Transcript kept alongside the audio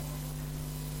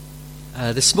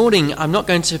This morning I'm not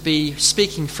going to be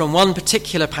speaking from one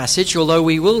particular passage, although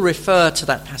we will refer to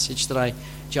that passage that I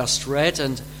just read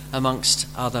and amongst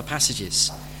other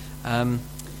passages. So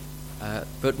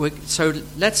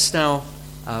let's now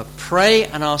pray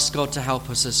and ask God to help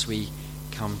us as we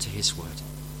come to his word.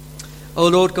 Oh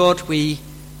Lord God, we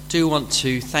do want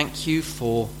to thank you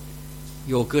for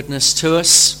your goodness to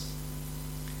us,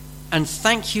 and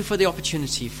thank you for the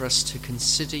opportunity for us to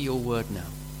consider your word now.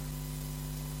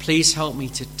 Please help me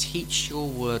to teach your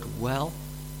word well,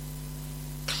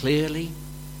 clearly,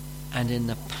 and in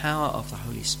the power of the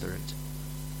Holy Spirit.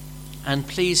 And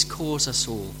please cause us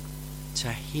all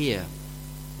to hear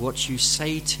what you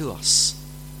say to us.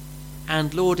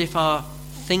 And Lord, if our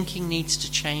thinking needs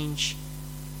to change,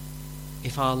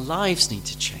 if our lives need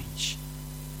to change,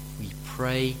 we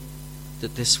pray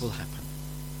that this will happen.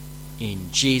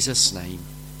 In Jesus' name,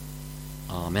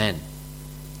 amen.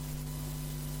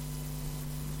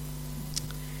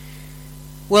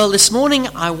 Well, this morning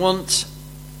I want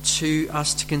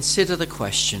us to consider the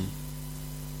question,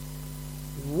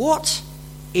 what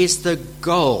is the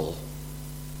goal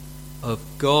of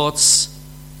God's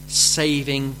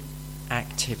saving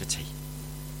activity?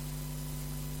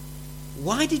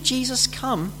 Why did Jesus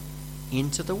come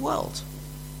into the world?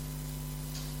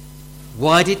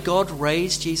 Why did God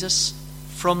raise Jesus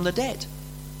from the dead?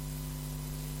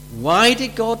 Why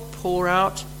did God pour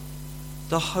out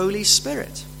the Holy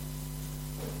Spirit?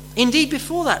 Indeed,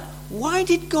 before that, why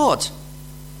did God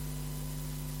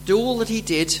do all that he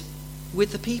did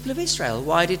with the people of Israel?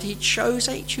 Why did he choose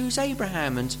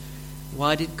Abraham? And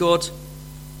why did God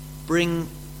bring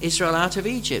Israel out of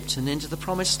Egypt and into the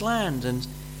promised land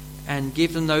and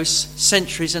give them those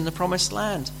centuries in the promised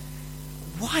land?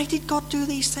 Why did God do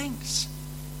these things?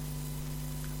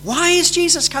 Why is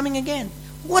Jesus coming again?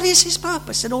 What is his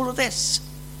purpose in all of this?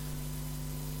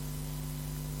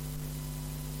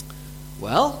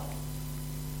 Well,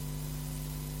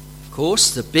 of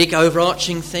course, the big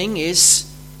overarching thing is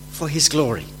for his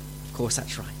glory. Of course,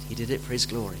 that's right. He did it for his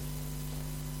glory.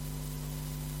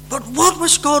 But what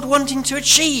was God wanting to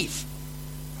achieve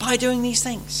by doing these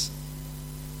things?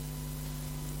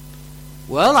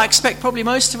 Well, I expect probably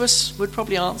most of us would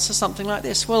probably answer something like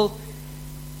this. Well,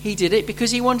 he did it because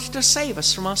he wanted to save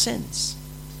us from our sins.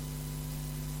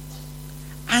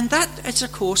 And that is,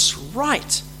 of course,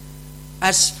 right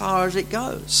as far as it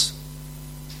goes.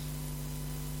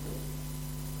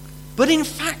 But in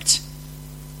fact,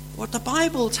 what the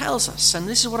Bible tells us, and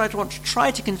this is what I want to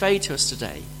try to convey to us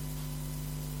today,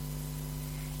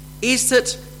 is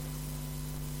that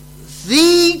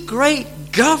the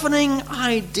great governing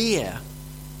idea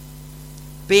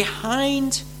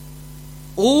behind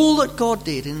all that God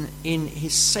did in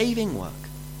his saving work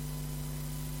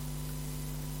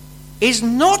is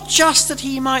not just that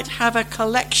he might have a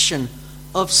collection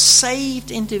of saved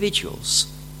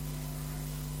individuals,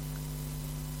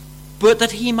 but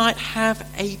that he might have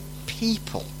a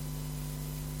people,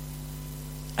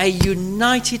 a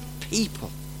united people,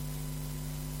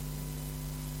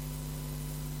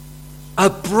 a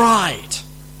bride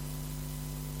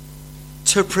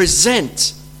to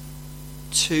present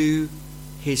to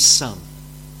his Son,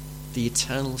 the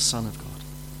eternal Son of God.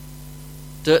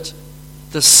 That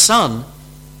the Son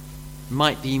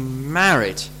might be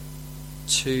married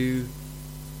to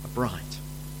a bride.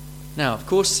 Now, of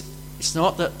course, it's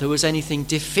not that there was anything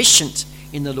deficient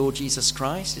in the Lord Jesus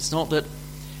Christ. It's not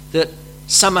that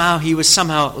somehow he was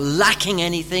lacking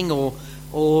anything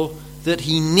or that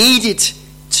he needed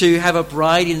to have a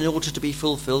bride in order to be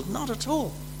fulfilled. Not at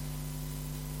all.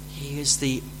 He is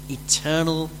the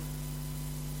eternal,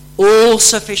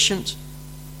 all-sufficient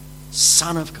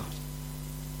Son of God.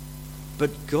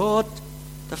 But God,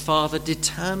 the Father,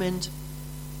 determined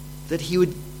that he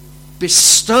would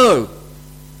bestow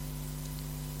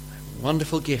a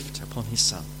wonderful gift upon his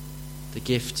Son, the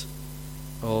gift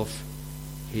of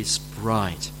his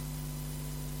bride,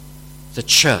 the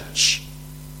church.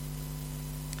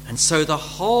 And so the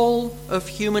whole of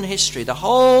human history, the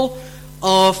whole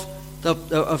of the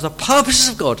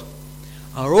purposes of God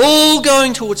are all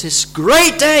going towards this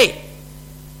great day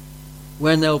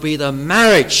when there will be the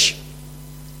marriage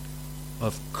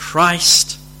of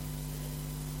Christ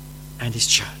and his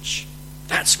church.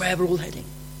 That's where we're all heading.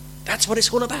 That's what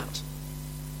it's all about.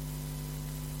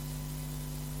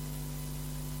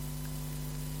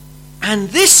 And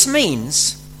this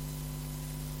means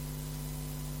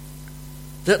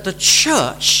that the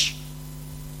church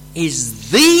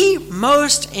is the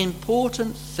most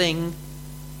important thing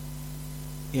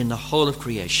in the whole of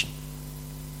creation.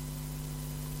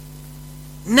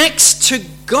 Next to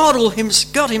God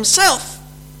himself,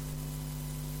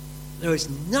 there is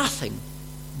nothing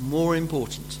more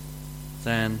important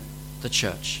than the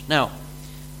church. Now,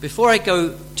 before I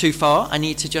go too far, I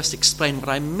need to just explain what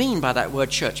I mean by that word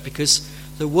church, because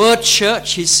the word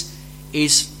church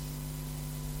is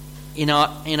in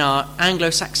our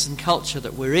Anglo-Saxon culture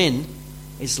that we're in,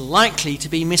 is likely to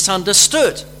be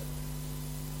misunderstood.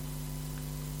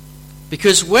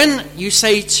 Because when you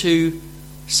say to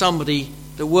somebody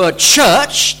the word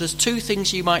church, there's two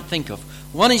things you might think of.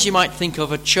 One is you might think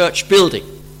of a church building.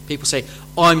 People say,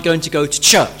 "Oh, I'm going to go to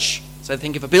church." So they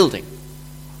think of a building.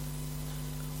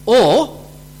 Or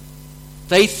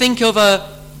they think of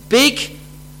a big,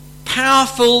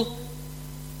 powerful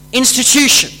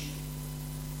institution,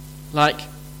 like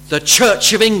the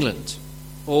Church of England,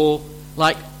 or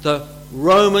like the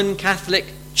Roman Catholic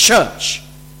Church.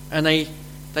 And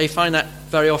they find that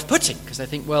very off-putting, because they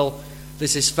think, well,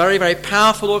 this is very, very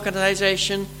powerful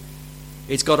organization.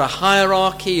 It's got a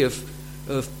hierarchy of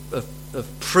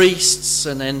priests,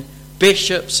 and then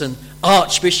bishops and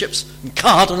archbishops and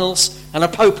cardinals, and a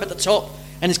pope at the top,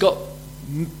 and it's got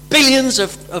billions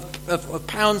of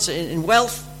pounds in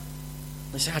wealth.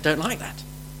 They say, I don't like that.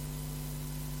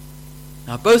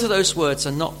 Now, both of those words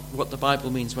are not what the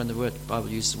Bible means when the Bible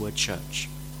uses the word church.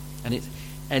 And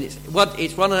it's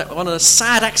one of the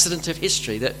sad accidents of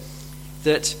history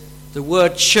that the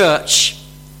word church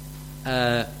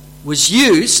was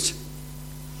used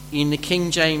in the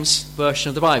King James version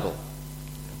of the Bible,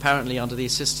 apparently under the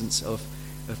assistance of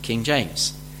King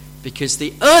James, because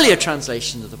the earlier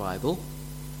translation of the Bible,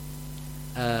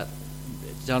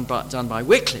 done by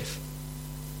Wycliffe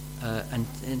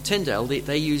and Tyndale,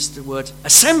 they used the word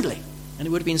assembly, and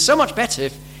it would have been so much better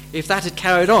if that had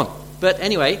carried on. But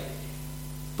anyway,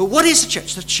 but what is the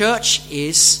church? The church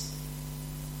is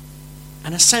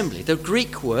an assembly. The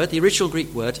original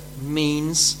Greek word,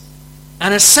 means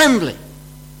an assembly,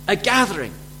 a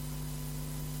gathering.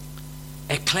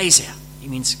 Ecclesia, it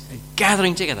means a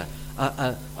gathering together,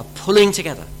 a pulling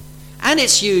together. And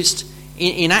it's used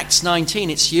in Acts 19,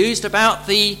 it's used about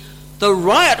the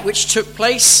riot which took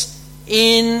place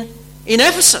in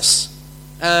Ephesus,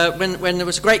 when there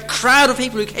was a great crowd of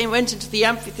people who went into the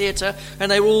amphitheatre,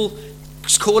 and they were all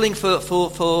calling for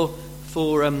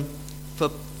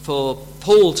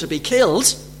Paul to be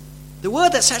killed. The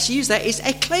word that's actually used there is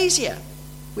ecclesia,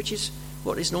 which is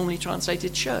what is normally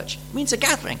translated church. It means a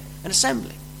gathering, an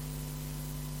assembly.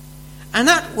 And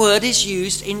that word is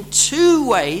used in two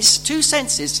ways, two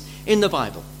senses in the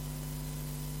Bible.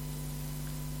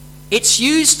 It's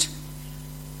used,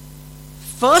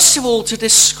 first of all, to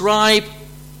describe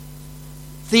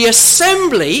the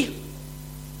assembly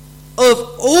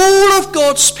of all of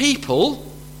God's people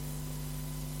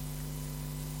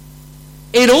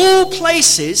in all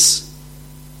places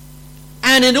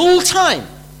and in all time.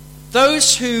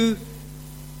 Those who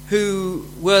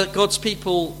were God's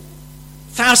people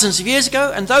thousands of years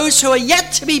ago, and those who are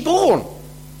yet to be born.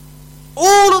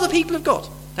 All of the people of God.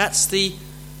 That's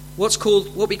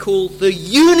what we call the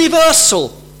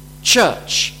universal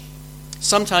church.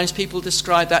 Sometimes people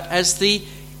describe that as the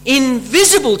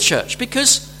invisible church,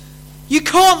 because you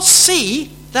can't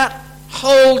see that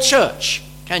whole church,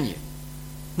 can you?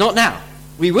 Not now.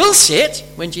 We will see it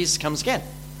when Jesus comes again,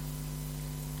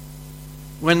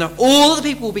 when all of the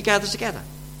people will be gathered together.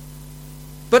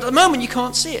 But at the moment you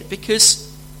can't see it, because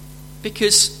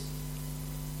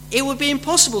it would be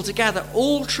impossible to gather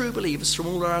all true believers from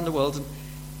all around the world and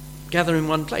gather in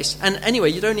one place. And anyway,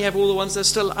 you'd only have all the ones that are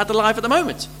still alive at the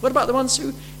moment. What about the ones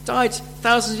who died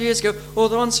thousands of years ago, or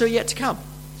the ones who are yet to come?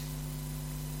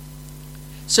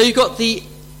 So you've got the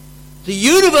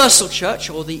universal church,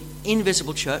 or the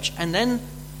invisible church, and then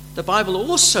the Bible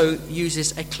also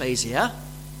uses ecclesia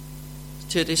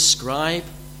to describe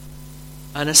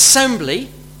an assembly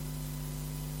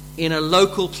in a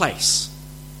local place.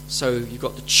 So you've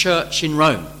got the church in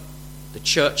Rome, the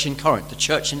church in Corinth, the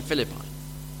church in Philippi.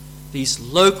 These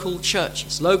local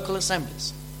churches, local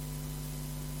assemblies.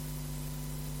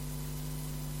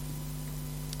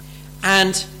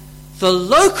 And the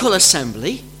local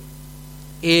assembly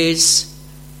is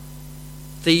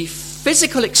the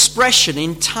physical expression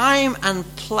in time and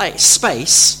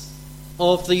space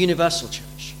of the universal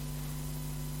church.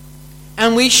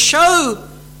 And we show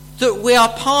that we are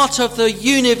part of the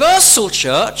universal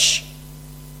church,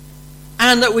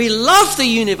 and that we love the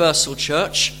universal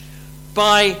church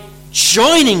by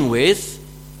joining with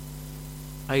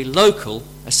a local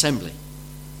assembly,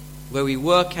 where we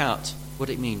work out what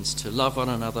it means to love one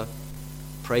another,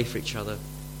 pray for each other,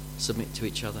 submit to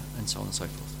each other, and so on and so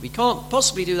forth. We can't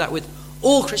possibly do that with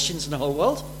all Christians in the whole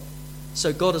world.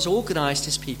 So God has organized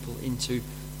his people into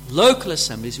local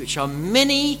assemblies, which are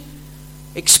mini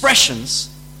expressions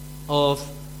of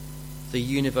the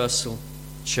universal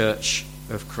church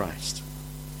of Christ.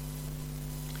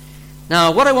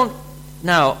 Now, what I want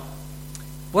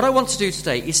to do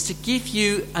today is to give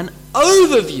you an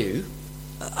overview,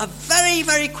 a very,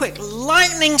 very quick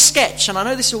lightning sketch, and I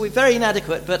know this will be very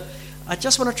inadequate, but I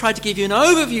just want to try to give you an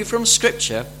overview from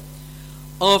Scripture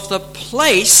of the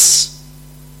place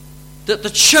that the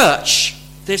church,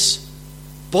 this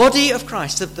body of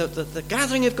Christ, the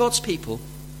gathering of God's people,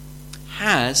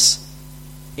 has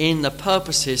in the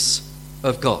purposes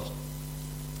of God.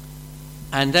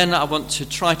 And then I want to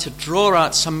try to draw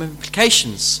out some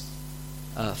implications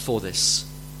for this,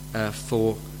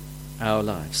 for our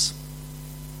lives.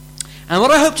 And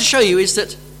what I hope to show you is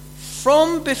that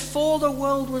from before the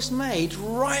world was made,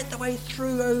 right the way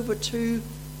through over to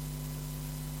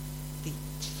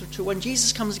when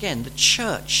Jesus comes again, the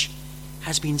church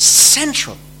has been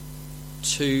central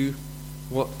to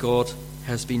what God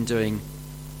has been doing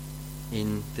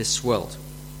in this world.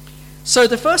 So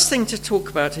the first thing to talk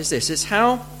about is this,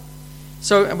 and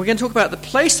we're going to talk about the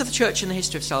place of the church in the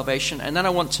history of salvation, and then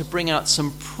I want to bring out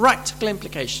some practical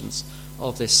implications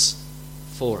of this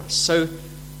for us. So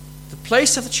the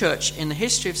place of the church in the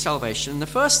history of salvation, and the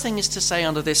first thing is to say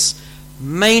under this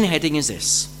main heading is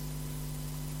this,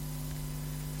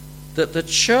 that the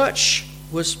church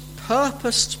was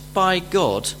purposed by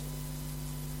God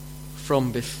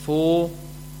from before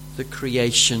the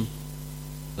creation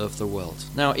of the world.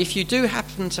 Now, if you do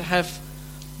happen to have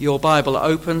your Bible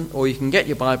open, or you can get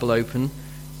your Bible open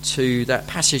to that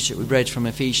passage that we read from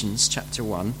Ephesians chapter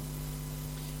 1,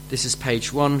 this is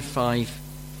page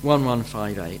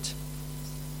 1158.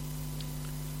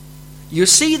 You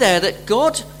see there that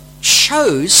God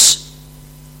chose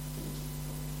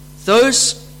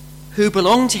those who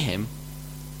belong to him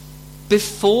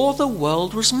before the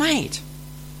world was made.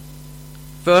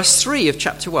 Verse 3 of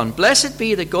chapter 1, "Blessed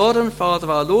be the God and Father of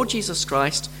our Lord Jesus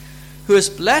Christ, who has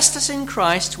blessed us in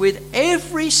Christ with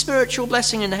every spiritual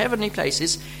blessing in the heavenly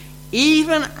places,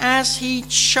 even as he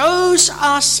chose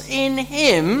us in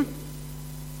him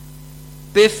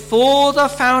before the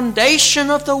foundation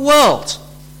of the world,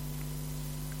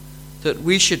 that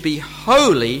we should be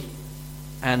holy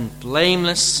and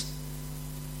blameless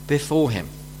before him.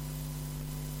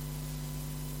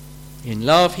 In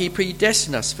love he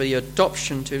predestined us for the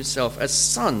adoption to himself as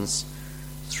sons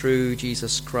through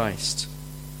Jesus Christ,"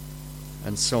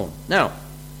 and so on. Now,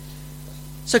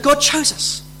 so God chose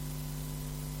us.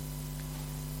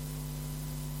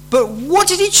 But what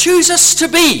did he choose us to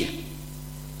be?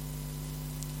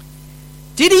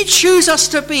 Did he choose us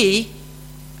to be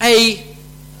a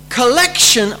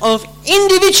collection of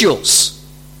individuals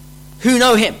who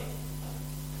know him?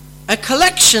 A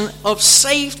collection of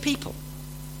saved people?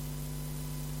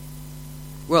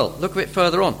 Well, look a bit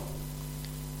further on.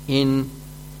 We'll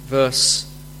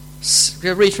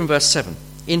read from verse 7.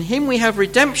 "In him we have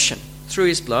redemption through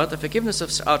his blood, the forgiveness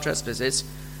of our trespasses,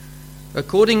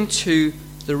 according to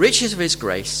the riches of his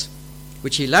grace,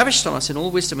 which he lavished on us in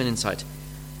all wisdom and insight,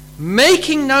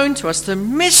 making known to us the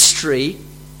mystery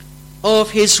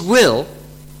of his will,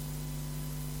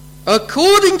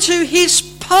 according to his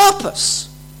purpose,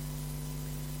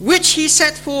 which he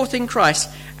set forth in Christ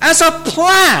as a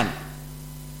plan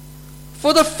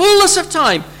for the fullness of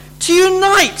time, to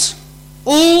unite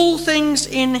all things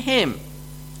in him,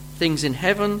 things in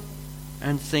heaven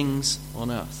and things on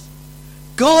earth."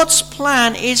 God's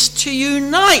plan is to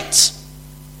unite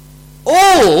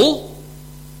all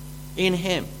in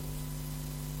him.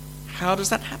 How does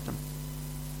that happen?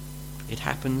 It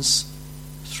happens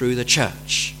through the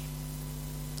church.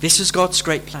 This is God's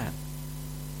great plan.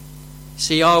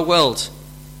 See, our world,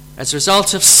 as a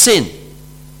result of sin,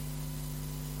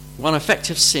 one effect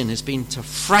of sin has been to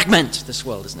fragment this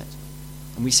world, isn't it?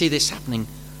 And we see this happening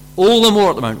all the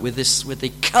more at the moment with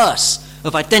the curse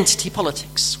of identity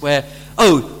politics, where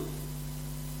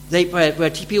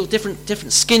people,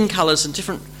 different skin colours and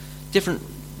different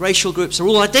racial groups are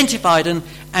all identified and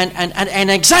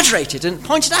exaggerated and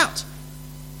pointed out.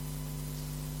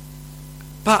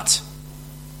 But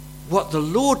what the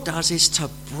Lord does is to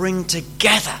bring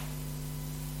together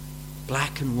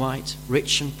black and white,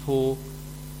 rich and poor,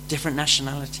 different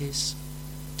nationalities,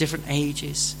 different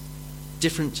ages,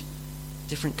 different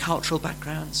cultural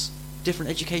backgrounds, different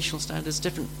educational standards,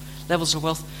 different levels of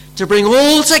wealth, to bring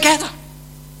all together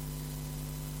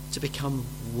to become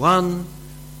one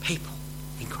people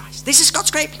in Christ. This is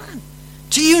God's great plan,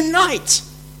 to unite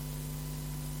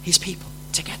his people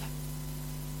together,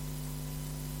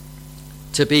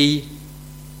 to be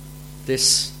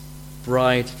this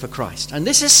bride for Christ. And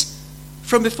this is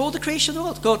from before the creation of the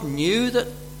world. God knew that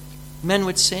men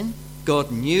would sin.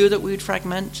 God knew that we would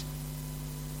fragment,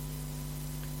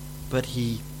 but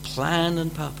he planned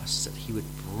and purposed that he would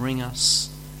bring us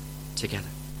together.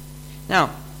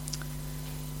 Now,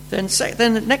 then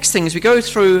the next thing, as we go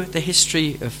through the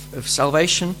history of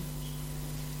salvation,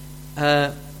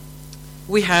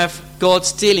 we have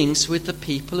God's dealings with the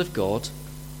people of God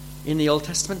in the Old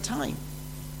Testament time.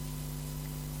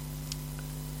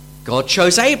 God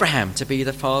chose Abraham to be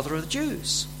the father of the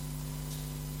Jews.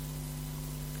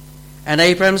 And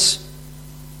Abraham's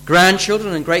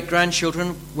grandchildren and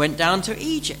great-grandchildren went down to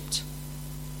Egypt.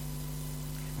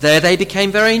 There they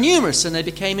became very numerous and they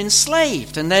became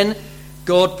enslaved. And then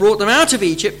God brought them out of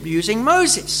Egypt using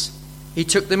Moses. He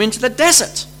took them into the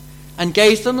desert and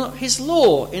gave them his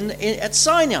law at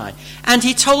Sinai. And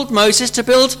he told Moses to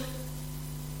build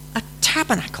a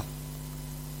tabernacle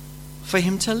for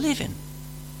him to live in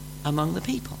among the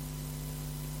people.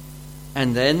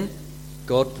 And then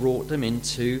God brought them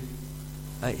into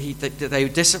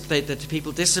the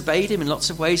people disobeyed him in lots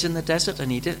of ways in the desert,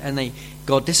 and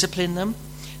God disciplined them.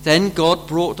 Then God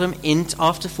brought them in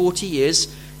after 40 years.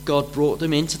 God brought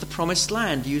them into the promised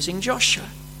land using Joshua.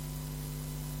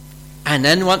 And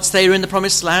then once they were in the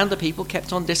promised land, the people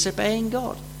kept on disobeying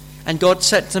God, and God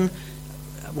sent them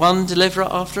one deliverer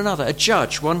after another,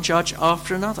 one judge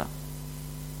after another.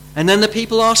 And then the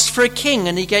people asked for a king,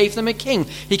 and he gave them a king.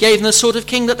 He gave them the sort of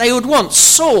king that they would want,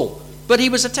 Saul. But he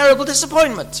was a terrible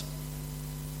disappointment.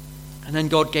 And then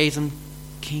God gave them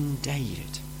King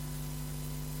David,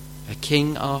 a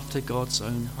king after God's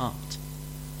own heart,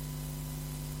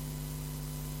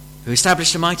 who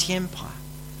established a mighty empire.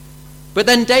 But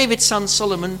then David's son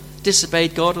Solomon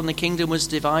disobeyed God, and the kingdom was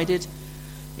divided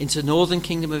into northern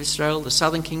kingdom of Israel, the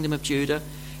southern kingdom of Judah,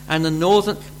 and the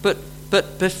northern. But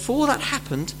before that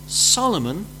happened,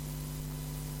 Solomon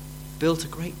built a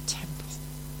great temple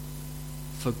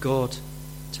for God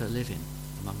to live in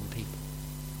among the people.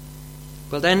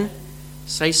 But then,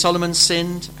 say Solomon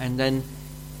sinned, and then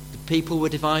the people were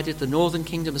divided, the northern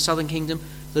kingdom, the southern kingdom.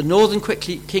 The northern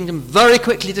kingdom very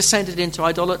quickly descended into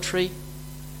idolatry,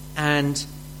 and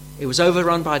it was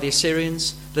overrun by the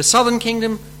Assyrians. The southern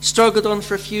kingdom struggled on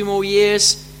for a few more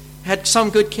years, had some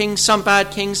good kings, some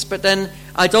bad kings, but then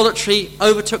idolatry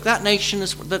overtook that nation,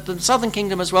 the southern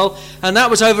kingdom as well, and that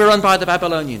was overrun by the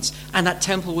Babylonians, and that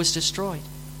temple was destroyed.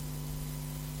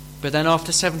 But then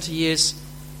after 70 years,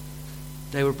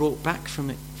 they were brought back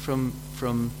from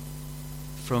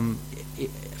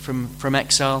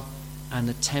exile, and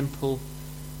the temple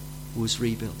was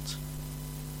rebuilt.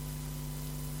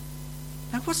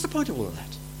 Now, what's the point of all of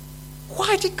that?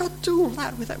 Why did God do all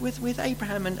that with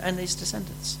Abraham and his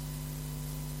descendants?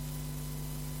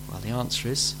 Well, the answer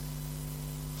is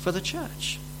for the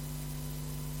church.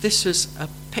 This was a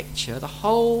picture, the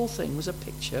whole thing was a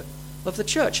picture of the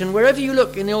church. And wherever you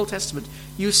look in the Old Testament,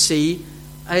 you see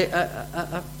the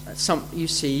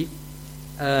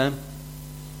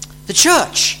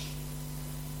church.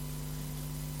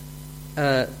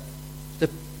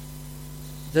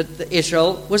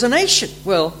 Israel was a nation.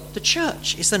 Well, the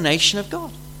church is the nation of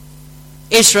God.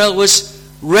 Israel was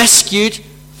rescued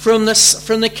from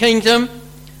the kingdom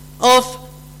of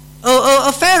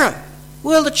Pharaoh.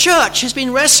 Well, the church has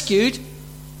been rescued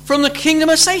from the kingdom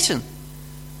of Satan.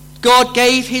 God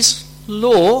gave his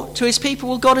law to his people.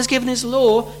 Well, God has given his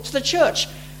law to the church.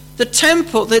 The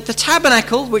temple, the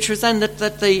tabernacle, which was then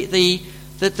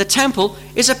the temple,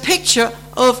 is a picture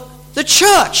of the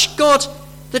church. God,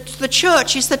 the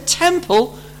church is the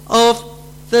temple of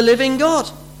the living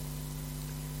God.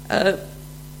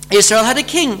 Israel had a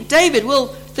king, David.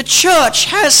 Well, the church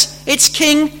has its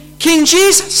king, King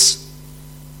Jesus.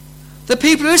 The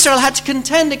people of Israel had to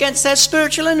contend against their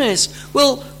spiritual enemies.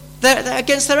 Well,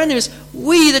 against their enemies.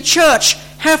 We, the church,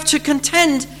 have to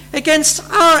contend against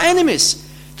our enemies.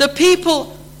 The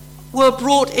people were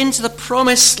brought into the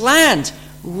promised land.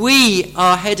 We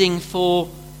are heading for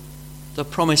the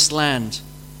promised land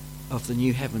of the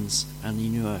new heavens and the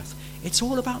new earth. It's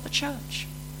all about the church.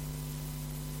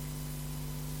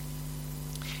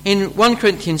 In 1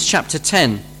 Corinthians chapter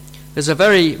 10, there's a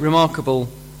very remarkable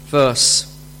verse.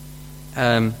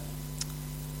 In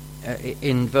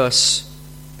verse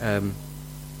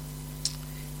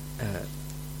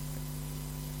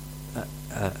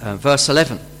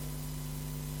 11,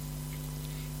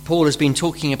 Paul has been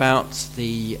talking about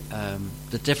the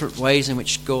different ways in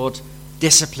which God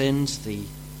disciplined the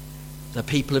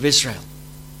people of Israel.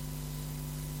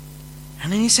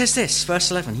 And then he says this, verse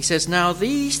 11, he says, "Now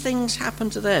these things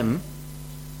happened to them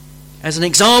as an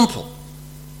example,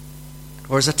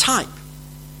 or as a type.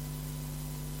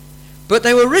 But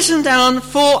they were written down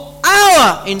for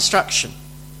our instruction,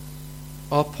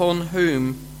 upon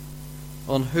whom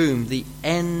on whom the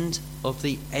end of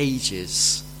the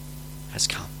ages has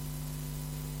come.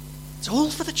 It's all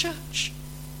for the church.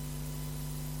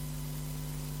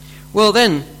 Well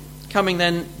then,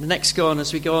 the next go on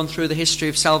as we go on through the history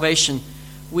of salvation,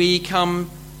 we come,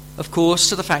 of course,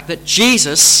 to the fact that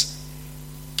Jesus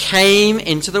came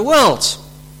into the world.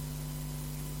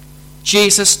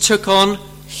 Jesus took on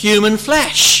human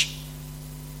flesh.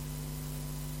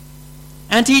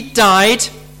 And he died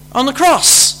on the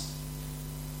cross.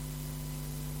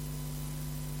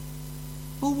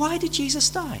 Well, why did Jesus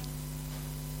die?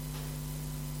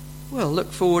 Well,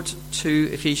 look forward to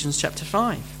Ephesians chapter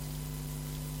 5.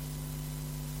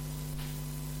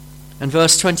 And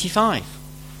verse 25.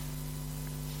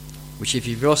 Which if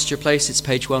you've lost your place, it's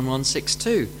page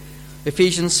 1162.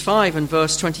 Ephesians 5 and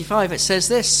verse 25, it says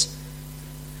this: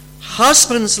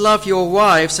 Husbands, love your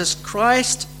wives as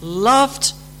Christ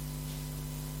loved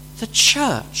the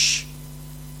church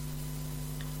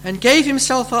and gave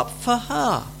himself up for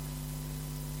her,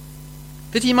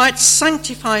 that he might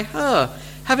sanctify her,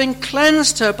 having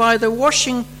cleansed her by the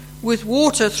washing with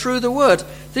water through the word,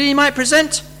 that he might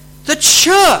present the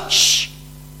church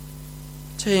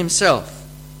to himself.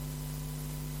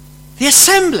 The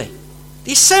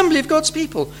assembly of God's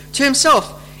people to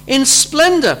himself, in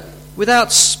splendor,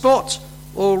 without spot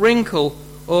or wrinkle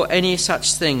or any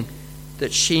such thing,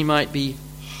 that she might be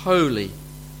holy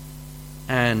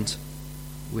and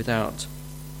without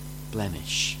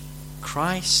blemish.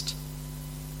 Christ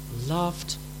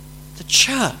loved the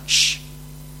church,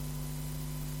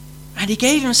 and he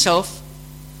gave himself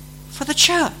for the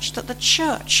church, that the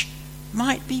church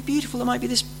might be beautiful. There might be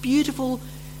this beautiful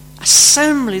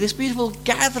assembly, this beautiful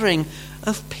gathering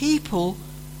of people,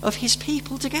 of his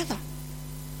people together.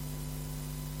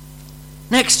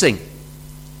 Next thing,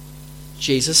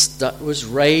 Jesus was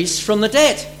raised from the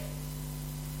dead,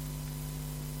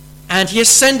 and he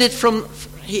ascended from.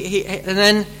 And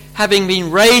then, having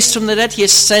been raised from the dead, he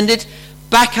ascended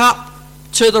back up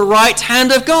to the right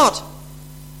hand of God,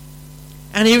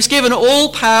 and he was given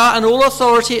all power and all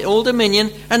authority, all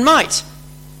dominion and might.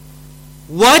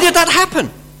 Why did that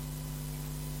happen?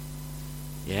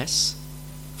 Yes,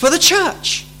 for the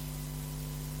church.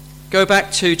 Go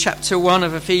back to chapter 1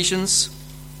 of Ephesians.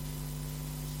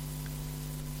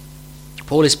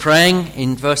 Paul is praying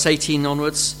in verse 18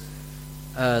 onwards,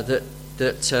 verse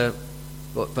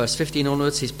 15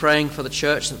 onwards, he's praying for the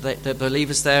church, that the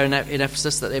believers there in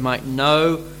Ephesus, that they might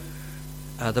know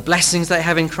the blessings they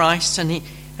have in Christ. And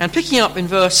picking up in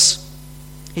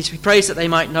he prays that they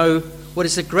might know what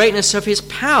is the greatness of his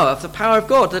power, of the power of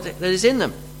God that is in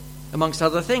them, amongst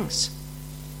other things.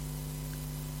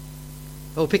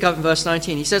 We'll pick up in verse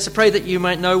 19. He says to pray that you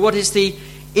might know what is the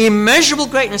immeasurable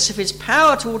greatness of his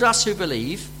power toward us who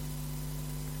believe,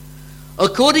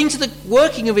 according to the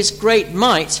working of his great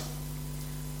might,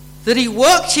 that he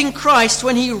worked in Christ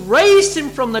when he raised him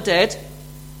from the dead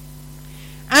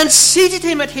and seated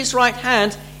him at his right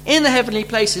hand in the heavenly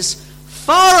places,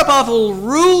 far above all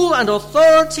rule and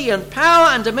authority and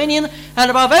power and dominion,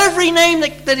 and above every name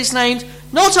that is named,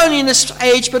 not only in this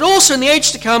age but also in the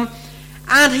age to come.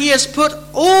 And he has put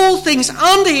all things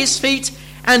under his feet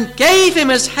and gave him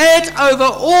as head over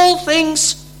all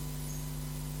things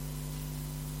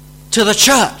to the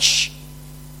church,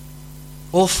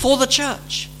 or for the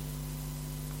church,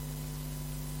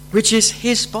 which is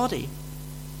his body,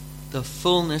 the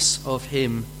fullness of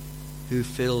him who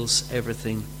fills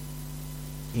everything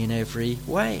in every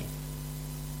way.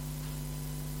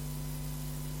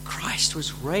 Christ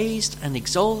was raised and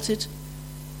exalted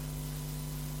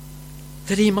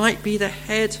that he might be the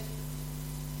head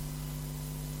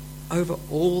over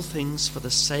all things for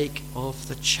the sake of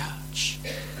the church,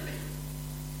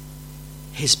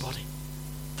 his body.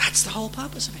 That's the whole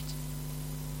purpose of it.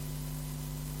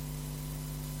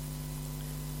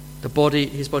 The body,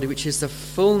 his body, which is the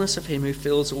fullness of him who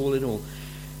fills all in all.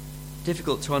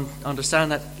 Difficult to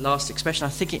understand that last expression. I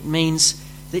think it means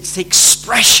that it's the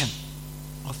expression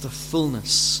of the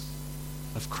fullness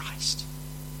of Christ,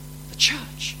 the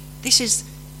church. This is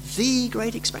the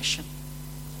great expression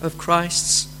of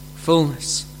Christ's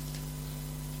fullness.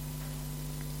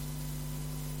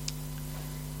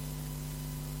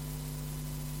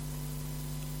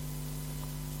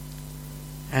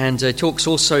 And it talks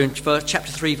also in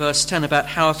chapter 3, verse 10, about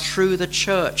how through the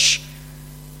church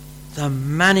the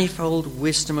manifold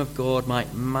wisdom of God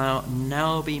might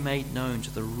now be made known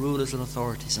to the rulers and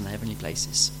authorities in the heavenly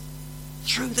places.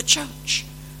 Through the church,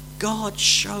 God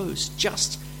shows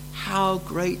just how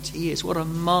great he is. What a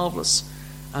marvelous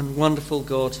and wonderful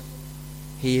God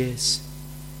he is.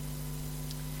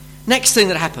 Next thing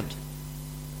that happened.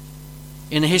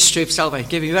 in the history of salvation.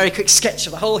 Give you a very quick sketch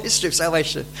of the whole history of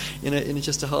salvation in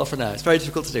just a half an hour. It's very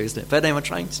difficult to do, isn't it? But anyway, I'm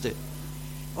trying to do it.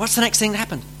 What's the next thing that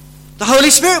happened? The Holy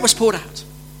Spirit was poured out.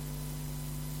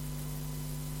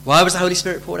 Why was the Holy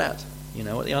Spirit poured out? You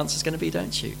know what the answer is going to be,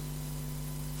 don't you?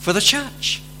 For the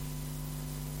church.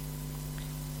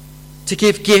 To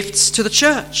give gifts to the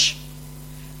church.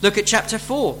 Look at chapter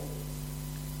 4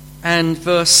 and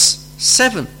verse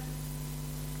 7.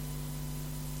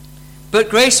 But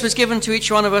grace was given to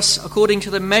each one of us according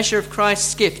to the measure of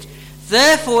Christ's gift.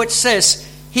 Therefore it says,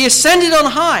 he ascended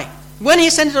on high. When he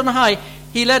ascended on high,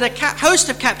 he led a host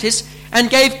of captives and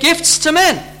gave gifts to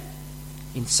men.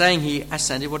 In saying he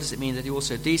ascended, what does it mean that he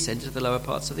also descended to the lower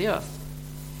parts of the earth?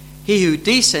 He who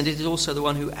descended is also the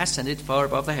one who ascended far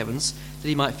above the heavens, that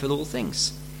he might fill all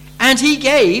things. And he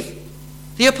gave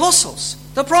the apostles,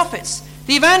 the prophets,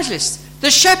 the evangelists,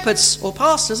 the shepherds or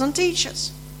pastors and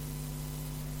teachers,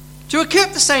 to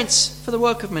equip the saints for the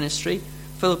work of ministry,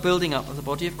 for the building up of the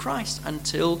body of Christ,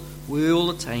 until we all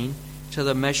attain to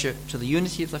the measure, to the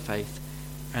unity of the faith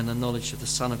and the knowledge of the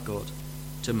Son of God,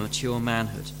 to mature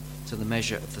manhood, to the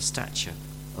measure of the stature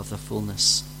of the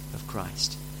fullness of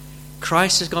Christ.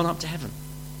 Christ has gone up to heaven.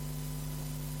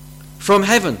 From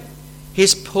heaven,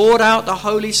 he's poured out the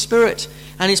Holy Spirit,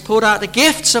 and he's poured out the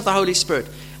gifts of the Holy Spirit.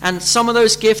 And some of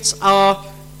those gifts are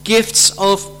gifts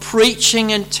of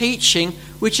preaching and teaching,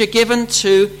 which are given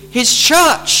to his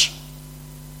church,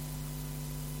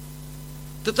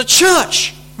 that the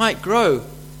church might grow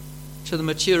to the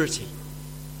maturity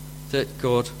that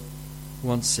God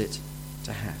wants it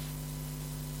to have.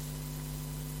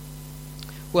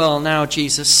 Well, now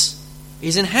Jesus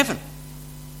is in heaven.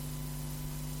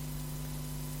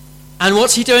 And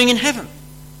what's he doing in heaven?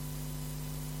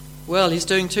 Well, he's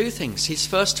doing two things. He's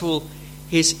first of all,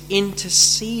 he's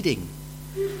interceding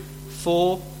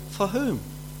for whom?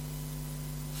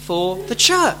 For the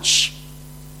church.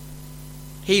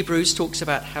 Hebrews talks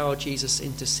about how Jesus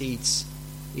intercedes.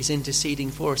 He's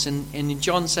interceding for us. And in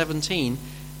John 17,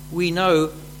 we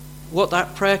know what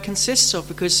that prayer consists of,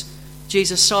 because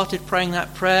Jesus started praying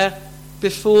that prayer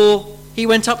before he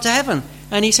went up to heaven.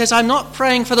 And he says, I'm not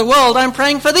praying for the world, I'm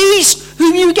praying for these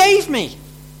whom you gave me.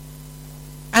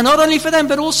 And not only for them,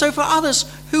 but also for others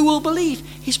who will believe.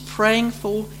 He's praying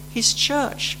for his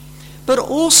church. But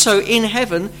also in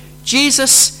heaven,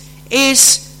 Jesus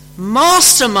is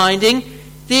masterminding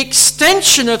the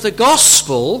extension of the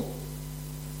gospel,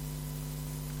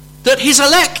 that his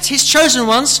elect, his chosen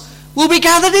ones, will be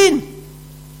gathered in.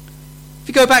 If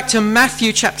you go back to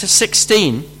Matthew chapter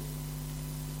 16,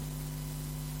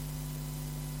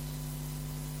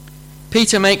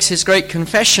 Peter makes his great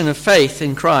confession of faith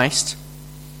in Christ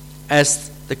as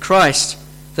the Christ,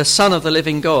 the Son of the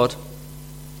living God.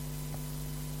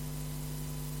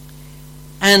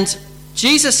 And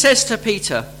Jesus says to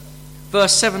Peter,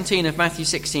 verse 17 of Matthew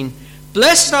 16,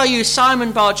 Blessed are you,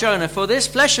 Simon Bar-Jonah, for this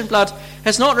flesh and blood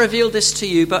has not revealed this to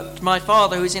you, but my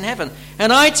Father who is in heaven.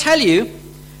 And I tell you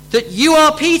that you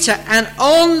are Peter, and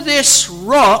on this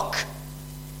rock,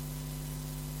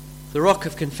 the rock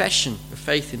of confession, of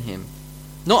faith in him,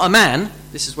 not a man.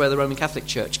 This is where the Roman Catholic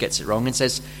Church gets it wrong and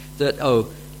says that,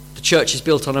 the church is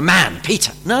built on a man,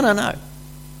 Peter. No.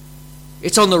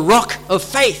 It's on the rock of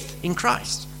faith in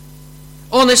Christ.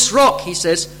 On this rock, he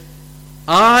says,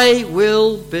 I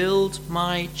will build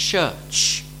my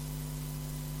church,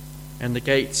 and the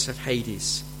gates of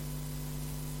Hades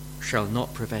shall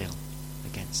not prevail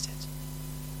against it.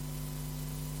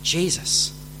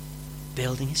 Jesus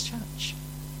building his church.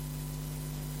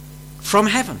 From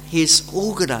heaven, he is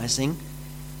organizing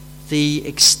the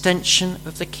extension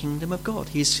of the kingdom of God.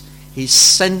 He's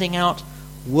sending out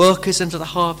workers into the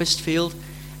harvest field,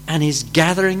 and he's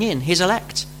gathering in his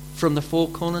elect from the four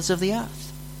corners of the earth.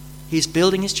 He's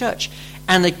building his church,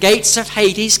 and the gates of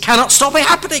Hades cannot stop it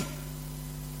happening.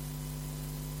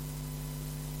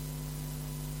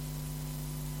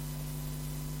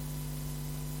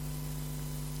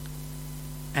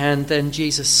 And then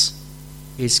Jesus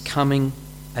is coming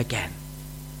again.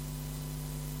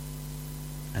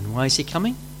 And why is he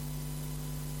coming?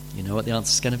 You know what the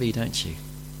answer is going to be, don't you?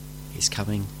 He's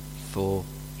coming for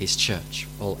his church.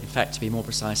 Well, in fact, to be more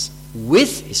precise,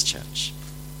 with his church.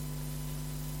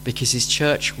 Because his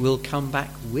church will come back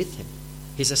with him.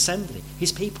 His assembly,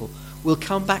 his people, will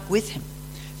come back with him.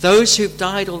 Those who've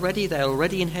died already, they're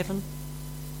already in heaven.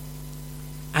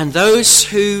 And those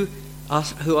who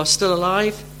are still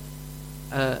alive,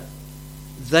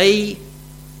 they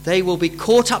will be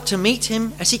caught up to meet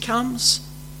him as he comes.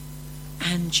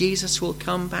 And Jesus will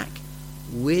come back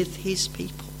with his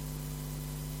people.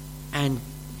 And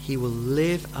he will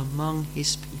live among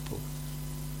his people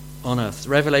on earth.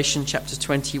 Revelation chapter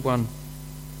 21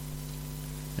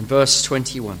 and verse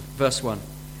 21. Verse 1.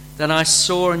 Then I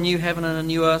saw a new heaven and a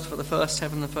new earth, for the first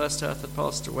heaven and the first earth had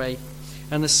passed away,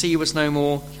 and the sea was no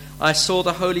more. I saw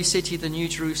the holy city, the new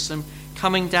Jerusalem,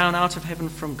 coming down out of heaven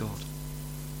from God,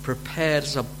 prepared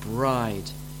as a bride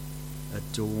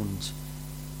adorned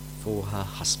for her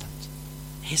husband.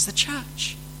 Here's the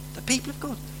church, the people of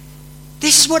God.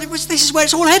 This is what it was. This is where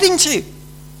it's all heading to.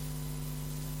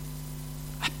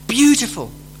 A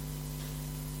beautiful,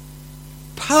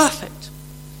 perfect,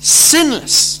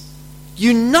 sinless,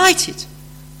 united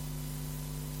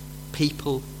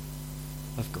people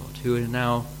of God who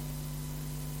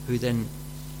then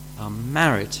are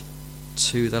married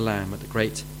to the Lamb at the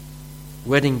great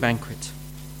wedding banquet,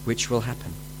 which will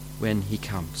happen when he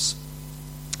comes.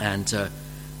 And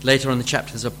later on in the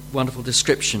chapter, there's a wonderful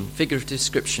description, figurative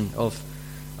description of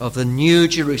the new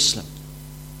Jerusalem,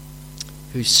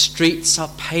 whose streets are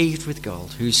paved with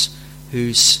gold, whose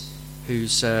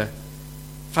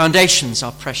foundations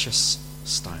are precious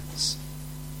stones.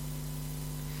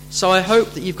 So I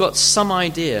hope that you've got some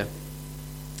idea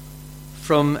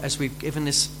from, as we've given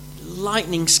this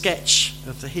lightning sketch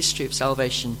of the history of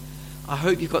salvation, I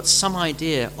hope you've got some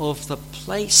idea of the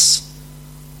place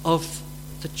of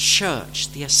the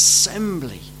church, the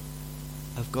assembly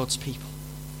of God's people.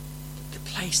 The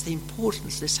place, the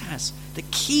importance this has, the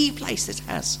key place it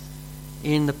has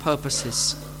in the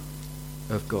purposes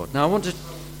of God. Now I want to,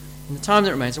 in the time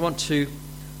that remains, I want to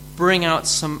bring out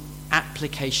some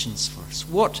applications for us.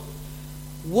 What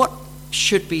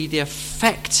should be the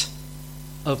effect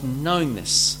of knowing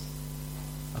this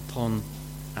upon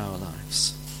our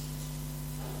lives?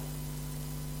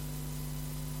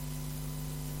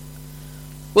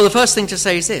 Well, the first thing to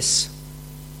say is this: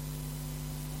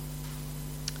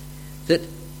 that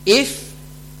if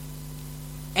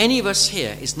any of us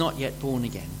here is not yet born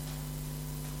again,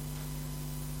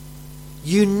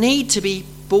 you need to be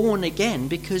born again,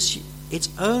 because it's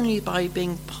only by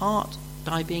being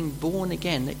born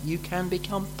again that you can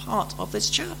become part of this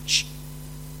church.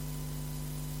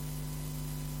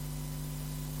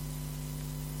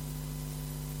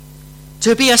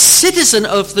 To be a citizen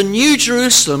of the New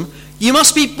Jerusalem, you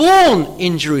must be born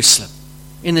in Jerusalem,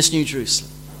 in this New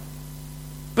Jerusalem.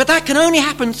 But that can only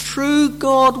happen through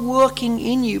God working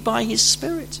in you by his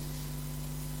Spirit.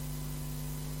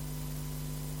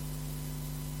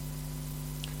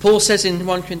 Paul says in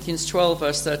 1 Corinthians 12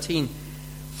 verse 13,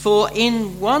 "For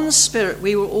in one Spirit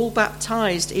we were all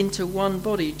baptized into one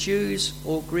body, Jews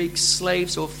or Greeks,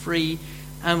 slaves or free,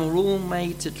 and were all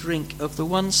made to drink of the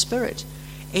one Spirit."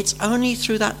 It's only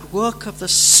through that work of the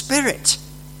Spirit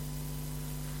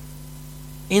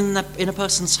in a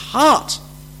person's heart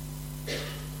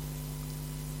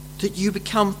that you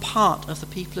become part of the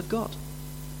people of God.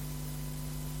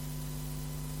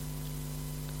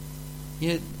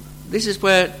 You know, this is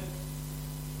where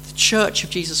the Church of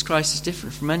Jesus Christ is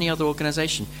different from any other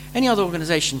organization. Any other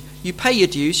organization, you pay your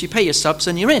dues, you pay your subs,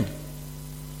 and you're in.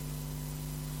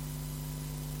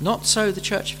 Not so the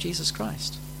Church of Jesus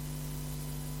Christ.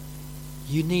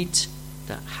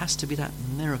 There has to be that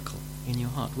miracle in your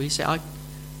heart. Will you say,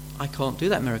 I can't do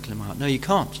that miracle in my heart? No, you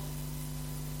can't.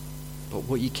 But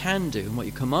what you can do, and what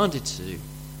you're commanded to do,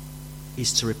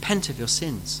 is to repent of your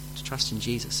sins, to trust in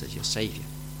Jesus as your Saviour.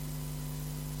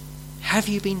 Have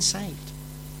you been saved?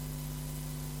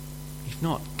 If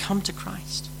not, come to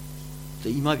Christ,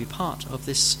 that you might be part of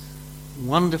this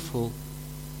wonderful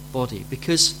body.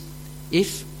 Because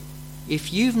if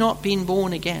you've not been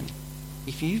born again,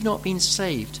 if you've not been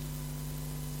saved,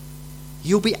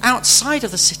 you'll be outside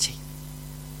of the city.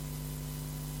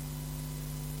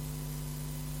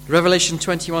 Revelation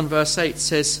 21 verse 8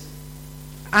 says,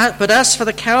 "But as for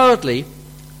the cowardly,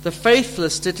 the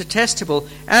faithless, the detestable,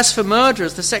 as for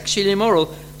murderers, the sexually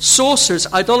immoral, sorcerers,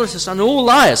 idolaters, and all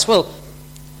liars." Well,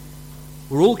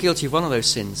 we're all guilty of one of those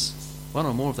sins, one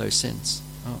or more of those sins,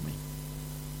 aren't we?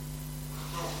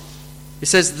 It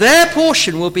says, "Their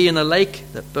portion will be in a lake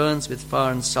that burns with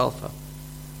fire and sulfur,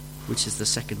 which is the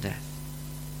second death."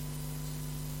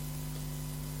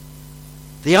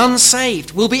 The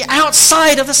unsaved will be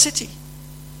outside of the city.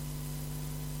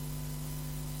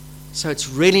 So it's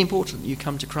really important that you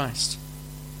come to Christ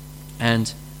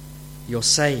and you're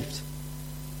saved,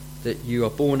 that you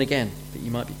are born again, that you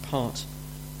might be part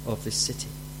of this city.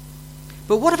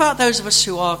 But what about those of us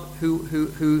who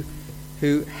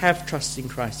have trusted in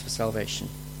Christ for salvation,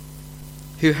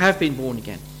 who have been born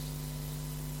again?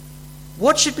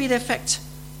 What should be the effect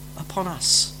upon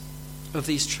us of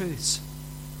these truths?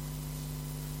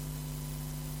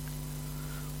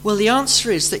 Well, the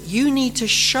answer is that you need to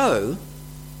show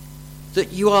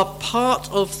that you are part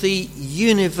of the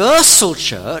universal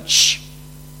church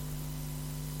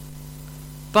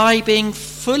by being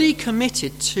fully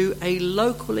committed to a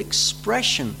local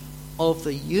expression of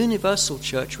the universal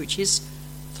church, which is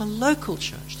the local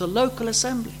church, the local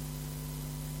assembly.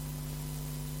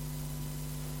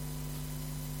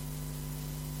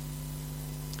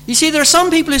 You see, there are some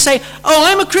people who say, "Oh,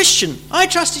 I'm a Christian. I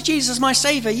trusted Jesus as my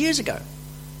Saviour years ago."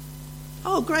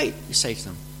 Oh, great, you say to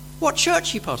them. What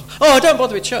church are you part of? "Oh, I don't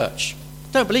bother with church.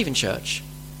 Don't believe in church.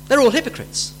 They're all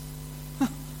hypocrites."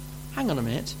 Hang on a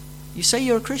minute. You say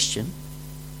you're a Christian,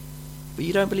 but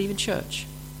you don't believe in church.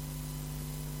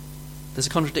 There's a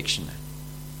contradiction there.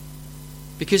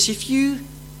 Because if you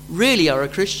really are a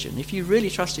Christian, if you really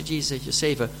trusted Jesus as your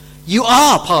Saviour, you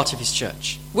are part of his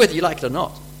church, whether you like it or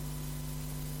not.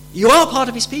 You are part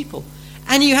of his people.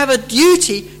 And you have a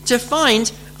duty to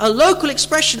find a local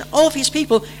expression of his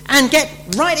people and get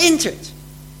right into it.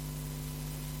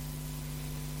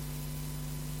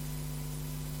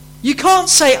 You can't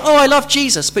say, "Oh, I love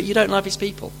Jesus," but you don't love his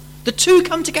people. The two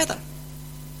come together.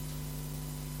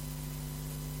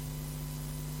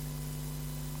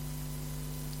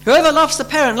 Whoever loves the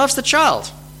parent loves the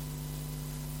child.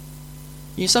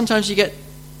 Sometimes you get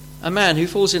a man who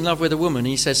falls in love with a woman and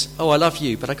he says, "Oh, I love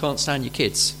you, but I can't stand your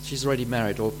kids." She's already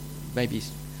married, or maybe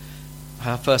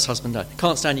her first husband died.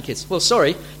 "Can't stand your kids." Well,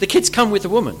 sorry, the kids come with the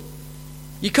woman.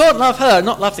 You can't love her and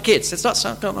not love the kids. It's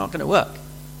not going to work.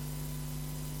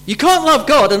 You can't love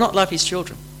God and not love his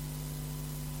children.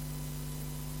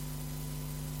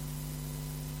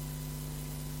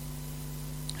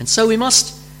 And so we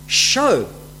must show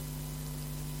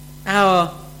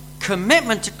our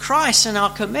commitment to Christ and our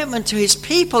commitment to his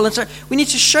people. And so we need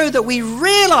to show that we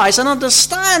realize and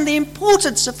understand the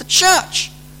importance of the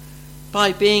church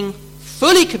by being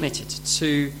fully committed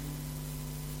to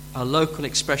a local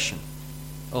expression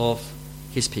of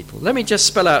his people. Let me just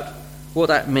spell out what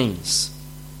that means.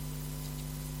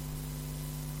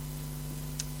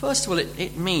 First of all,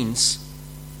 it means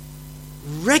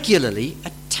regularly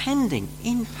attending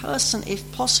in person,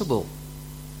 if possible,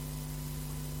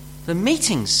 the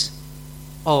meetings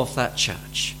of that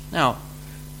church. Now,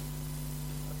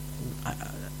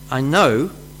 I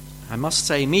know, I must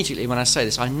say immediately when I say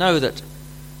this, I know that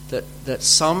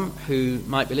some who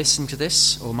might be listening to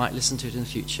this or might listen to it in the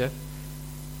future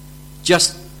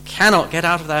just cannot get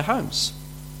out of their homes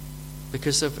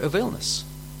because of illness.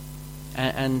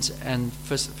 And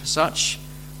for such,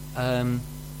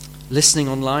 listening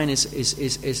online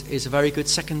is a very good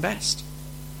second best.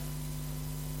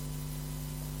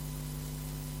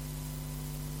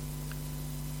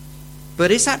 But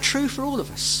is that true for all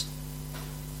of us?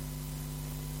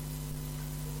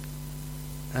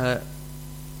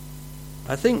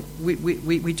 I think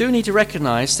we do need to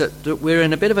recognize that we're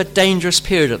in a bit of a dangerous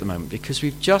period at the moment because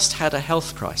we've just had a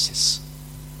health crisis.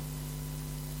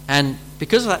 And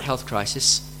because of that health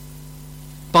crisis,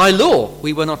 by law,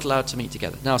 we were not allowed to meet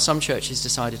together. Now, some churches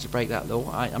decided to break that law.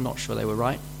 I'm not sure they were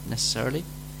right, necessarily,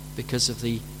 because of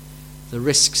the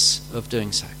risks of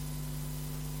doing so.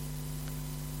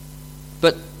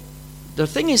 But the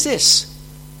thing is this,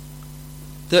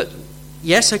 that,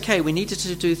 yes, okay, we needed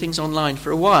to do things online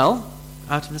for a while,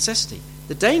 out of necessity.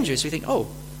 The danger is we think, "Oh,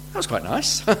 that was quite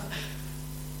nice.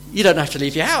 You don't have to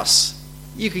leave your house.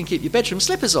 You can keep your bedroom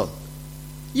slippers on.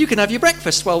 You can have your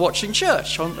breakfast while watching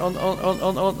church on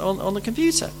the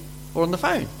computer or on the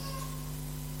phone.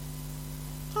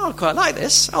 Oh, I quite like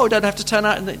this. Oh, I don't have to turn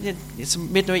out. It's a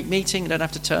midweek meeting. I don't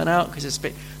have to turn out because it's a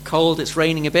bit cold. It's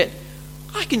raining a bit.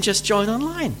 I can just join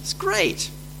online. It's great.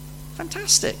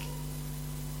 Fantastic."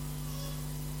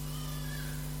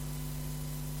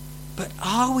 But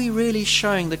are we really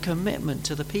showing the commitment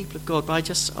to the people of God by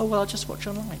just, I'll just watch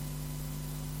online?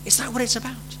 Is that what it's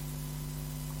about?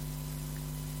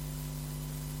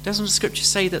 Doesn't the scripture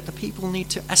say that the people need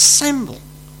to assemble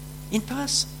in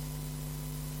person?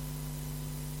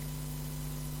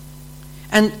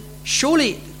 And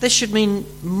surely this should mean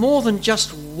more than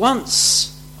just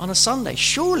once on a Sunday.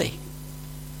 Surely.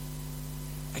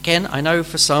 Again, I know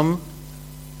for some,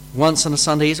 once on a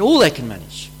Sunday is all they can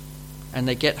manage. And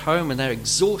they get home and they're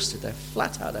exhausted, they're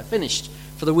flat out, they're finished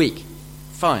for the week.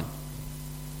 Fine.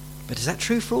 But is that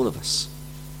true for all of us?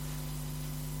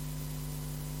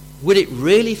 Would it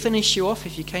really finish you off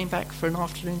if you came back for an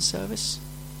afternoon service?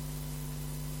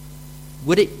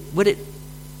 Would it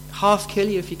half kill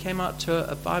you if you came out to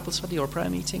a Bible study or a prayer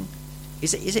meeting?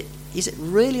 Is it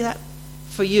really that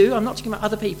for you? I'm not talking about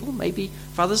other people. Maybe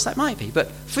for others that might be.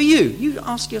 But for you, you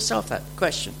ask yourself that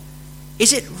question.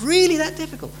 Is it really that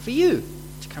difficult for you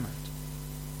to come out?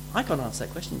 I can't answer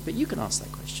that question, but you can answer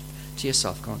that question to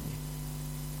yourself, can't you?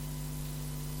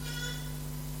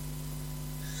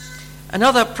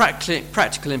 another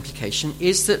practical implication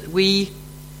is that we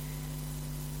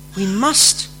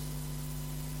must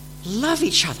love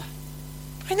each other.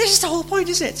 I mean, this is the whole point,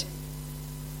 isn't it?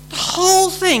 The whole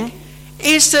thing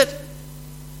is that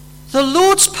the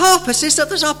Lord's purpose is that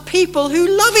there are people who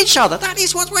love each other. That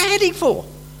is what we're heading for.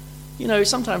 You know,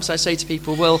 sometimes I say to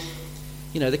people, well,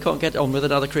 you know, they can't get on with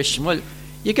another Christian. Well,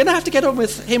 you're going to have to get on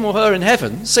with him or her in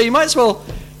heaven, so you might as well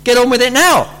get on with it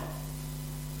now.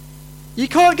 You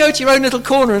can't go to your own little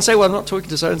corner and say, well, I'm not talking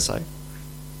to so-and-so.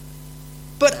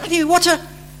 But anyway,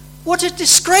 what a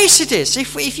disgrace it is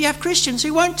if you have Christians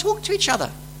who won't talk to each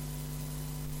other.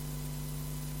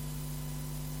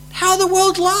 How the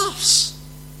world laughs.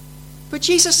 But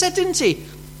Jesus said, didn't he?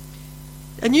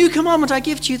 A new commandment I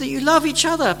give to you, that you love each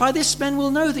other. By this men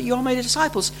will know that you are made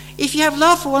disciples, if you have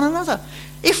love for one another.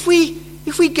 If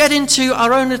we get into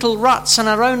our own little ruts and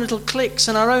our own little cliques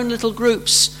and our own little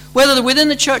groups, whether they're within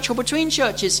the church or between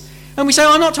churches, and we say,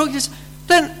 oh, I'm not talking to this,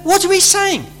 then what are we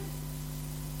saying?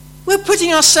 We're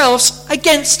putting ourselves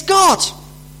against God.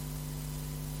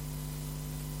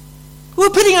 We're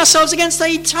putting ourselves against the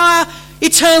entire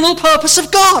eternal purpose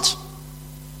of God.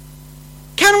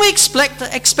 Can we expect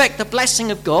the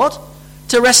blessing of God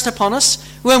to rest upon us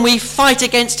when we fight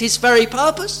against his very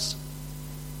purpose?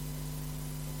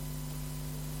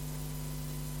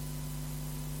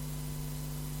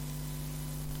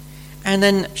 And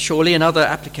then surely another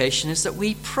application is that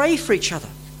we pray for each other.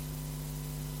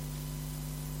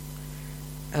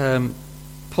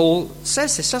 Paul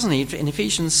says this, doesn't he? In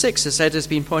Ephesians 6, as Ed has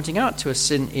been pointing out to us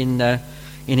in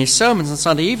his sermons on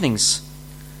Sunday evenings,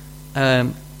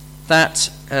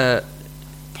 that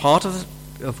part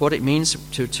of what it means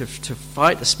to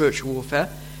fight the spiritual warfare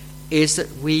is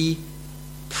that we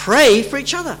pray for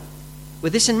each other.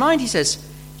 With this in mind, he says,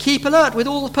 keep alert with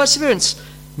all the perseverance,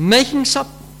 making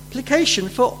supplication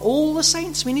for all the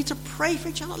saints. We need to pray for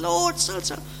each other. Lord,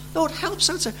 so-and-so. Lord, help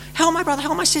so-and-so. Help my brother,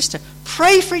 help my sister.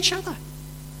 Pray for each other.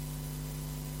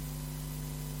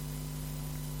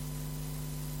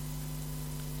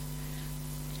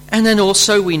 And then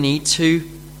also we need to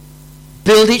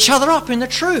build each other up in the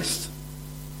truth.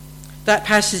 That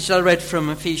passage that I read from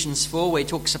Ephesians 4, where he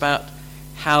talks about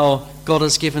how God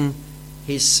has given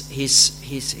his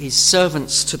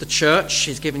servants to the church,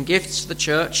 he's given gifts to the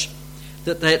church,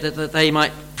 that they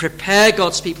might prepare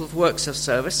God's people for works of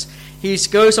service. He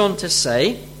goes on to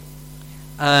say,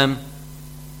 in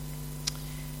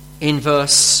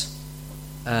verse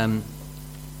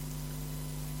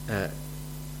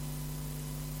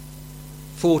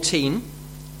 14,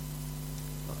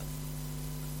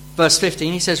 verse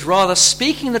 15, he says, rather,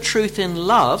 speaking the truth in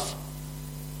love,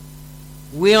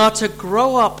 we are to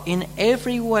grow up in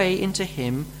every way into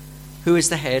him who is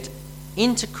the head,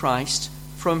 into Christ,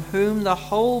 from whom the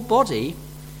whole body,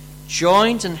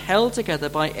 joined and held together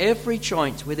by every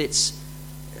joint with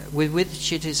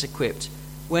which it is equipped,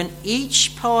 when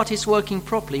each part is working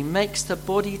properly, makes the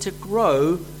body to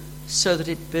grow so that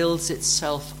it builds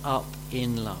itself up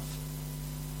in love.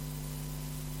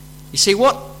 You see,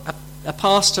 what a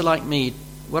pastor like me,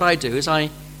 what I do is I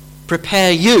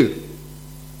prepare you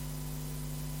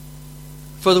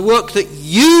for the work that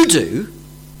you do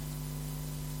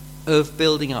of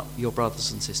building up your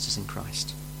brothers and sisters in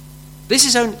Christ.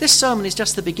 This sermon is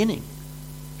just the beginning,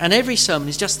 and every sermon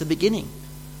is just the beginning.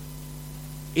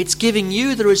 It's giving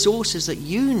you the resources that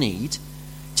you need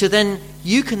to then,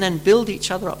 you can then build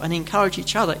each other up and encourage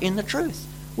each other in the truth.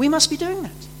 We must be doing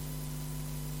that.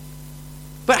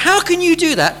 But how can you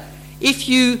do that if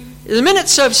you, the minute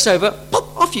service is over,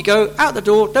 pop, off you go, out the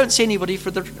door, don't see anybody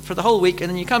for the whole week, and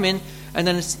then you come in, and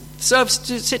then service,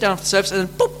 sit down for the service, and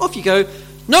then pop, off you go,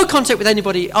 no contact with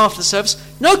anybody after the service,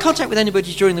 no contact with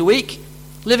anybody during the week,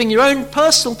 living your own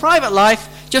personal, private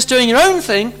life, just doing your own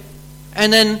thing,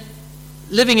 and then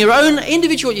living your own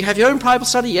individual, you have your own Bible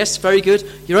study, yes, very good,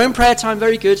 your own prayer time,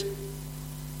 very good.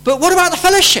 But what about the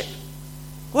fellowship?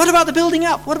 What about the building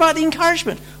up? What about the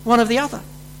encouragement? One of the other.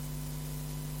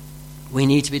 We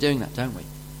need to be doing that, don't we?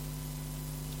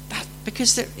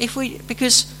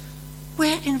 Because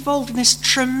we're involved in this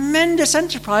tremendous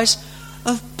enterprise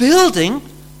of building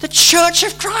the Church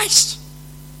of Christ.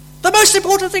 The most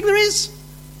important thing there is.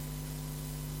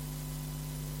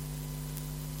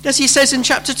 As he says in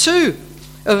chapter 2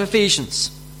 of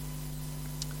Ephesians,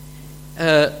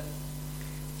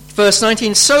 verse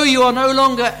 19, so you are no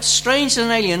longer strangers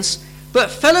and aliens, but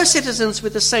fellow citizens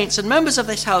with the saints and members of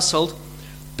this household,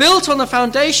 built on the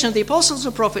foundation of the apostles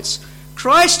and prophets,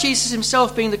 Christ Jesus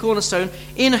himself being the cornerstone,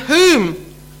 in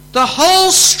whom the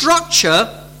whole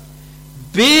structure,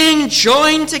 being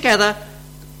joined together,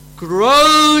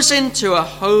 grows into a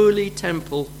holy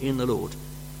temple in the Lord.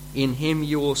 In him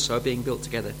you also are being built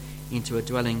together into a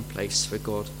dwelling place for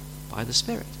God by the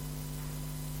Spirit.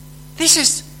 This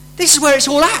is where it's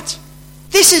all at.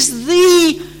 This is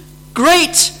the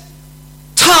great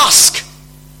task.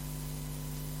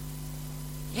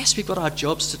 Yes, we've got our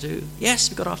jobs to do. Yes,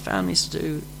 we've got our families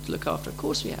to look after. Of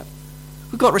course we have.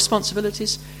 We've got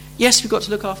responsibilities. Yes, we've got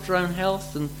to look after our own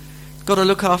health and got to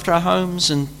look after our homes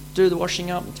and do the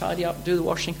washing up and tidy up and do the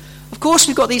washing. Of course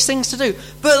we've got these things to do.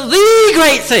 But the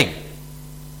great thing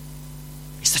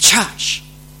is the church.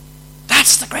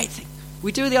 That's the great thing.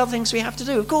 We do the other things we have to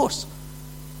do, of course.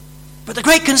 But the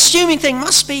great consuming thing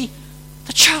must be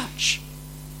the church.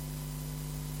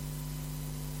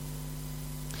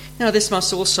 Now, this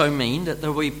must also mean that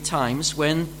there will be times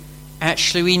when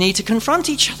actually we need to confront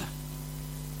each other.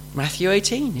 Matthew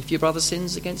 18, if your brother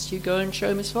sins against you, go and show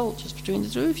him his fault, just between the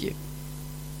two of you.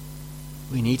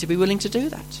 We need to be willing to do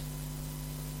that.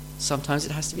 Sometimes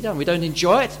it has to be done. We don't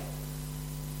enjoy it.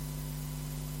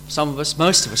 Some of us,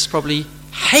 most of us, probably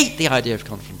hate the idea of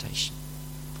confrontation.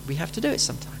 But we have to do it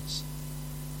sometimes.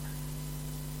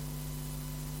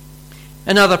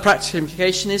 Another practical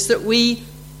implication is that we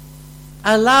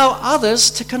allow others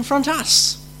to confront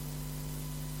us.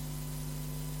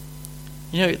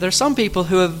 You know, there are some people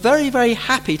who are very, very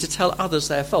happy to tell others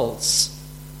their faults.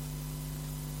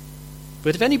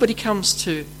 But if anybody comes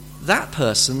to that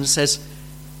person and says,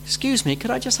 "Excuse me,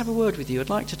 could I just have a word with you? I'd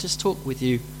like to just talk with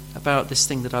you about this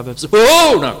thing that I've observed."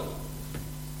 Oh, no!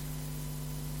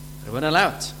 They won't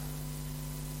allow it.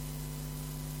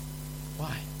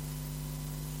 Why?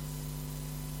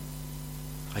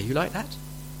 Are you like that?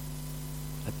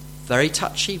 Very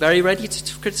touchy, very ready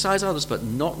to criticize others, but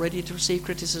not ready to receive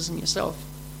criticism yourself.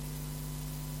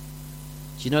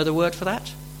 Do you know the word for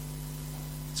that?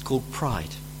 It's called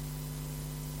pride.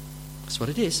 That's what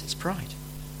it is. It's pride.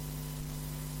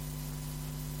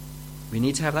 We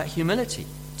need to have that humility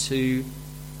to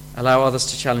allow others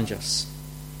to challenge us.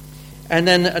 And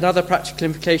then another practical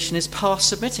implication is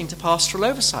submitting to pastoral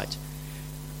oversight.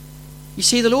 You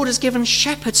see, the Lord has given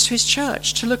shepherds to his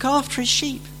church to look after his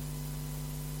sheep.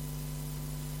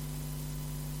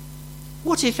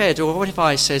 What if Ed, or what if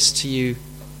I says to you,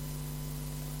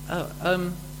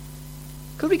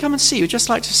 could we come and see you? Just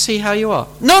like to see how you are.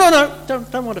 No,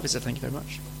 don't want to visit, thank you very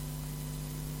much.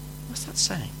 What's that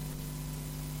saying?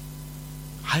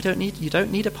 You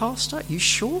don't need a pastor? Are you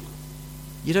sure?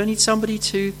 You don't need somebody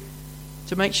to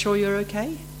make sure you're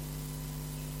okay?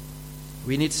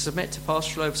 We need to submit to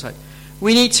pastoral oversight.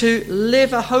 We need to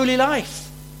live a holy life.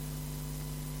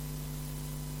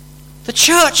 The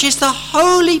church is the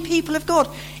holy people of God.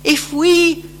 If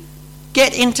we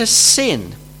get into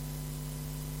sin,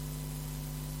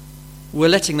 we're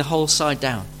letting the whole side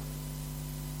down.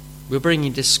 We're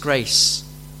bringing disgrace,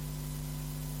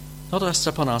 not just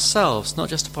upon ourselves, not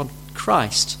just upon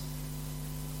Christ,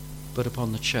 but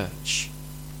upon the church.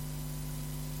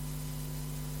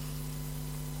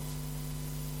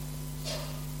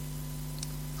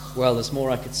 Well, there's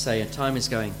more I could say, and time is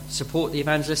going. Support the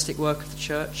evangelistic work of the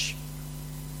church.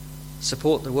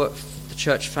 Support the work of the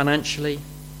church financially.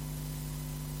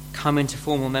 Come into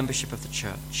formal membership of the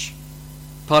church.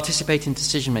 Participate in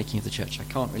decision-making of the church. I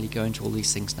can't really go into all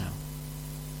these things now.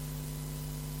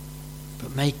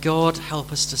 But may God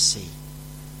help us to see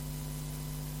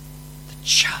the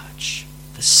church,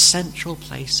 the central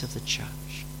place of the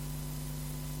church.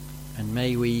 And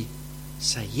may we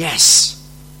say, yes,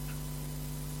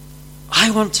 I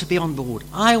want to be on board.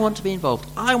 I want to be involved.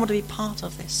 I want to be part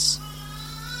of this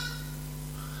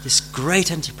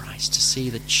great enterprise to see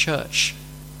the church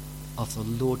of the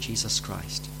Lord Jesus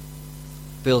Christ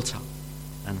built up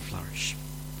and flourish.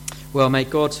 Well, may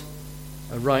God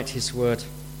write his word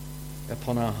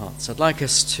upon our hearts. I'd like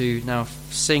us to now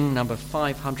sing number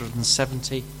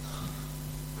 570.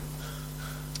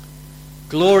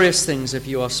 Glorious things have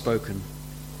you are spoken,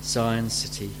 Zion,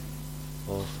 city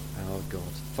of our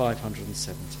God.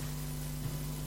 570.